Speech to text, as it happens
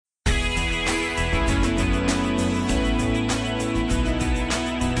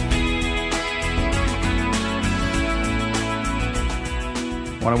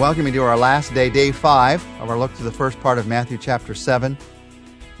I want to welcome you to our last day, day 5 of our look through the first part of Matthew chapter 7.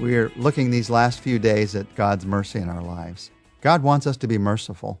 We are looking these last few days at God's mercy in our lives. God wants us to be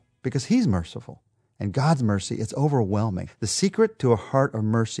merciful because He's merciful. And God's mercy is overwhelming. The secret to a heart of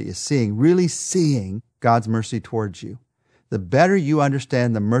mercy is really seeing God's mercy towards you. The better you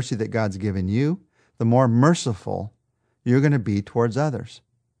understand the mercy that God's given you, the more merciful you're going to be towards others.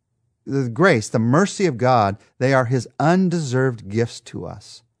 The grace, the mercy of God, they are His undeserved gifts to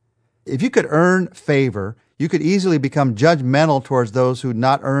us. If you could earn favor, you could easily become judgmental towards those who had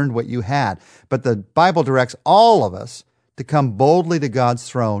not earned what you had. But the Bible directs all of us to come boldly to God's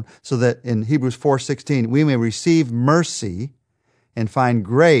throne so that in Hebrews 4:16 we may receive mercy and find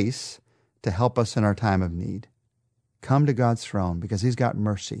grace to help us in our time of need. Come to God's throne because He's got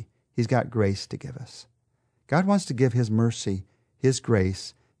mercy. He's got grace to give us. God wants to give His mercy, His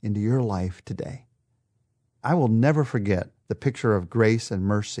grace into your life today. I will never forget the picture of grace and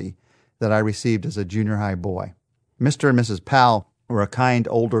mercy that I received as a junior high boy. Mr. and Mrs. Powell were a kind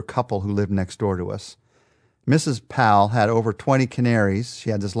older couple who lived next door to us. Mrs. Powell had over 20 canaries.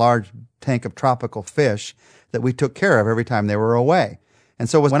 She had this large tank of tropical fish that we took care of every time they were away. And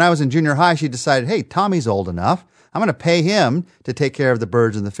so when I was in junior high, she decided, hey, Tommy's old enough. I'm going to pay him to take care of the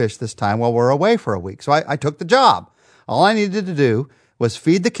birds and the fish this time while we're away for a week. So I took the job. All I needed to do was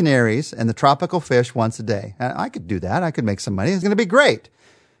feed the canaries and the tropical fish once a day. And I could do that. I could make some money. It was going to be great.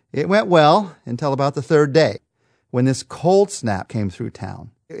 It went well until about the third day when this cold snap came through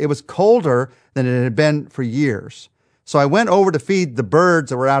town. It was colder than it had been for years. So I went over to feed the birds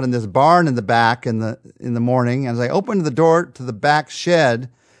that were out in this barn in the back in the morning. As I opened the door to the back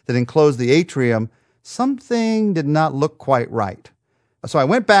shed that enclosed the atrium, something did not look quite right. So I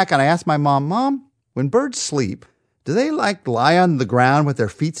went back and I asked my mom, Mom, when birds sleep, do they lie on the ground with their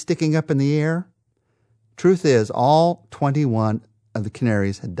feet sticking up in the air? Truth is, all 21 of the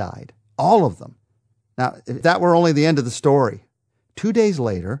canaries had died. All of them. Now, if that were only the end of the story, 2 days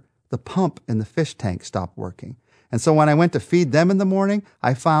later, the pump in the fish tank stopped working. And so when I went to feed them in the morning,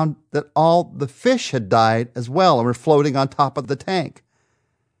 I found that all the fish had died as well and were floating on top of the tank.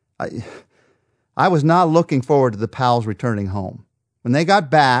 I was not looking forward to the Powells returning home. When they got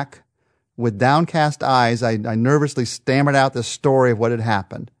back, with downcast eyes, I nervously stammered out the story of what had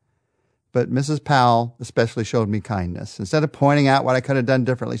happened. But Mrs. Powell especially showed me kindness. Instead of pointing out what I could have done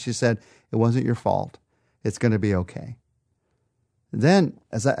differently, she said, it wasn't your fault. It's going to be okay. Then,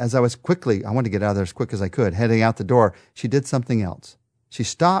 as I was quickly, I wanted to get out of there as quick as I could, heading out the door, she did something else. She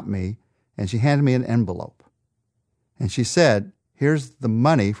stopped me and she handed me an envelope. And she said, here's the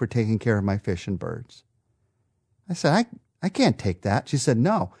money for taking care of my fish and birds. I said, I can't take that. She said,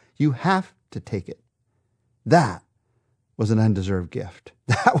 no, you have to take it. That was an undeserved gift.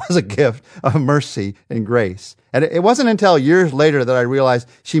 That was a gift of mercy and grace. And it wasn't until years later that I realized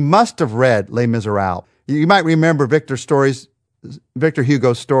she must have read Les Miserables. You might remember Victor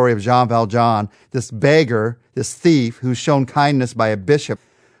Hugo's story of Jean Valjean, this beggar, this thief who's shown kindness by a bishop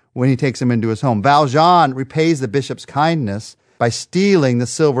when he takes him into his home. Valjean repays the bishop's kindness by stealing the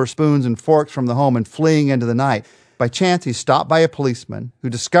silver spoons and forks from the home and fleeing into the night. By chance, he's stopped by a policeman who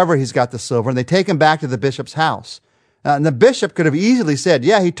discovered he's got the silver, and they take him back to the bishop's house. And the bishop could have easily said,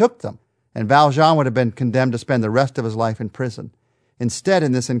 yeah, he took them. And Valjean would have been condemned to spend the rest of his life in prison. Instead,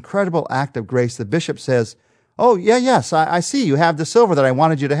 in this incredible act of grace, the bishop says, oh, yes, I see you have the silver that I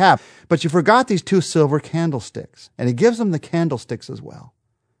wanted you to have, but you forgot these 2 silver candlesticks. And he gives them the candlesticks as well.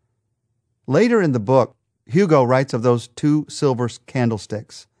 Later in the book, Hugo writes of those 2 silver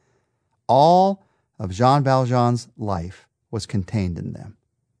candlesticks. All of Jean Valjean's life was contained in them.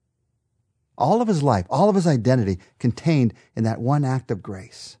 All of his life, all of his identity contained in that one act of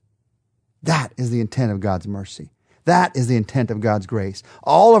grace. That is the intent of God's mercy. That is the intent of God's grace.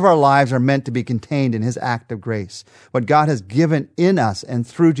 All of our lives are meant to be contained in His act of grace. What God has given in us and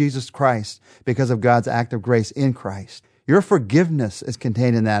through Jesus Christ because of God's act of grace in Christ. Your forgiveness is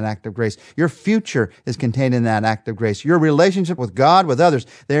contained in that act of grace. Your future is contained in that act of grace. Your relationship with God, with others,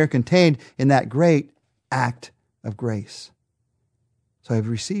 they are contained in that great act of grace. So have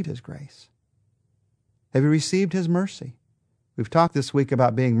you received His grace? Have you received His mercy? We've talked this week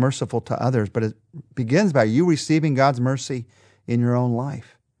about being merciful to others, but it begins by you receiving God's mercy in your own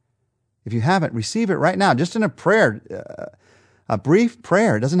life. If you haven't, receive it right now, just in a prayer, a brief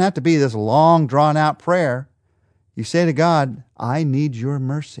prayer. It doesn't have to be this long, drawn-out prayer. You say to God, I need your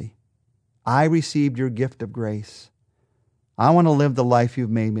mercy. I received your gift of grace. I want to live the life you've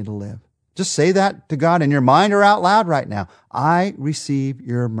made me to live. Just say that to God in your mind or out loud right now. I receive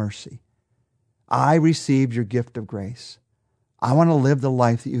your mercy. I received your gift of grace. I want to live the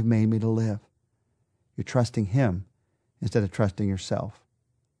life that you've made me to live. You're trusting Him instead of trusting yourself.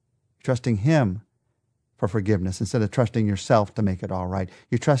 trusting Him for forgiveness instead of trusting yourself to make it all right.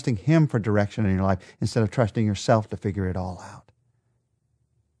 You're trusting Him for direction in your life instead of trusting yourself to figure it all out.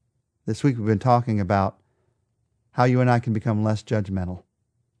 This week we've been talking about how you and I can become less judgmental.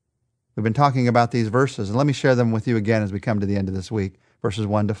 We've been talking about these verses, and let me share them with you again as we come to the end of this week, verses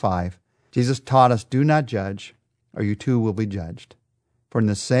 1 to 5. Jesus taught us, "Do not judge, or you too will be judged. For in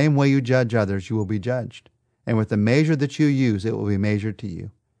the same way you judge others, you will be judged. And with the measure that you use, it will be measured to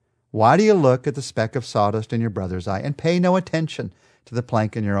you. Why do you look at the speck of sawdust in your brother's eye and pay no attention to the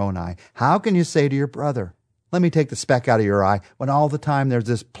plank in your own eye? How can you say to your brother, 'Let me take the speck out of your eye,' when all the time there's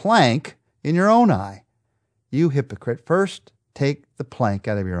this plank in your own eye? You hypocrite, first take the plank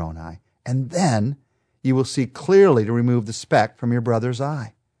out of your own eye, and then you will see clearly to remove the speck from your brother's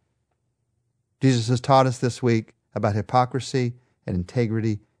eye." Jesus has taught us this week about hypocrisy and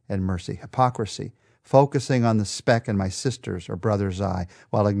integrity and mercy. Hypocrisy, focusing on the speck in my sister's or brother's eye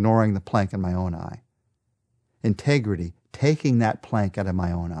while ignoring the plank in my own eye. Integrity, taking that plank out of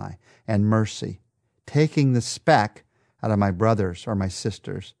my own eye. And mercy, taking the speck out of my brother's or my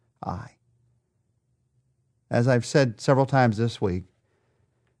sister's eye. As I've said several times this week,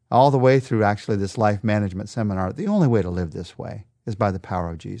 all the way through actually this life management seminar, the only way to live this way is by the power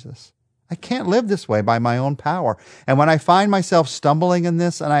of Jesus. I can't live this way by my own power. And when I find myself stumbling in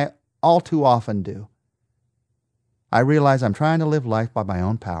this, and I all too often do, I realize I'm trying to live life by my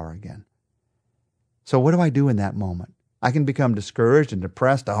own power again. So what do I do in that moment? I can become discouraged and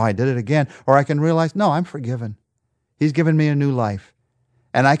depressed. Oh, I did it again. Or I can realize, no, I'm forgiven. He's given me a new life.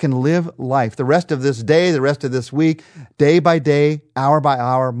 And I can live life the rest of this day, the rest of this week, day by day, hour by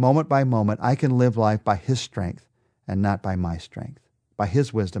hour, moment by moment. I can live life by His strength and not by my strength. By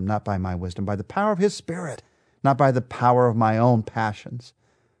His wisdom, not by my wisdom. By the power of His Spirit, not by the power of my own passions.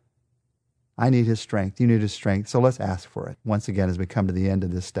 I need His strength. You need His strength. So let's ask for it once again as we come to the end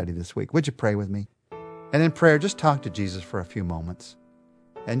of this study this week. Would you pray with me? And in prayer, just talk to Jesus for a few moments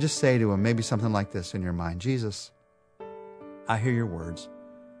and just say to Him maybe something like this in your mind. Jesus, I hear your words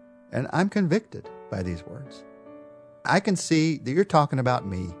and I'm convicted by these words. I can see that you're talking about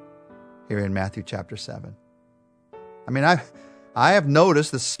me here in Matthew chapter 7. I mean, I have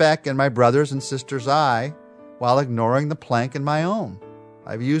noticed the speck in my brother's and sister's eye while ignoring the plank in my own.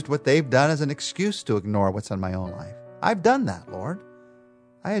 I've used what they've done as an excuse to ignore what's in my own life. I've done that, Lord.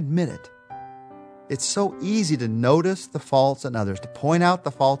 I admit it. It's so easy to notice the faults in others, to point out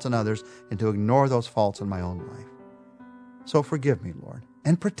the faults in others, and to ignore those faults in my own life. So forgive me, Lord,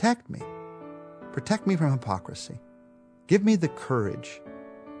 and protect me. Protect me from hypocrisy. Give me the courage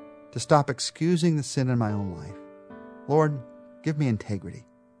to stop excusing the sin in my own life. Lord, give me integrity.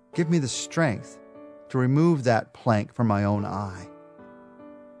 Give me the strength to remove that plank from my own eye.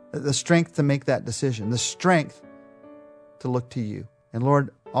 The strength to make that decision. The strength to look to you. And Lord,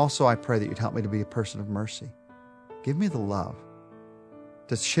 also I pray that you'd help me to be a person of mercy. Give me the love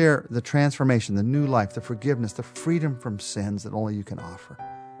to share the transformation, the new life, the forgiveness, the freedom from sins that only you can offer.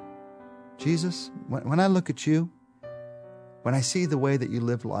 Jesus, when I look at you, when I see the way that you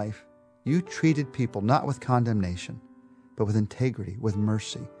lived life, you treated people not with condemnation, but with integrity, with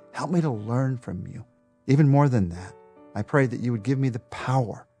mercy. Help me to learn from you. Even more than that, I pray that you would give me the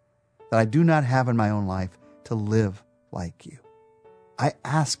power that I do not have in my own life to live like you. I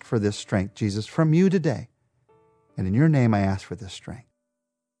ask for this strength, Jesus, from you today. And in your name, I ask for this strength.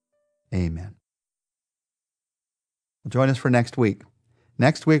 Amen. Well, join us for next week.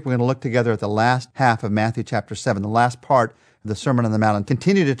 Next week, we're going to look together at the last half of Matthew chapter 7, the last part of the Sermon on the Mount, and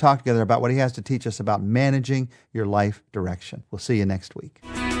continue to talk together about what He has to teach us about managing your life direction. We'll see you next week.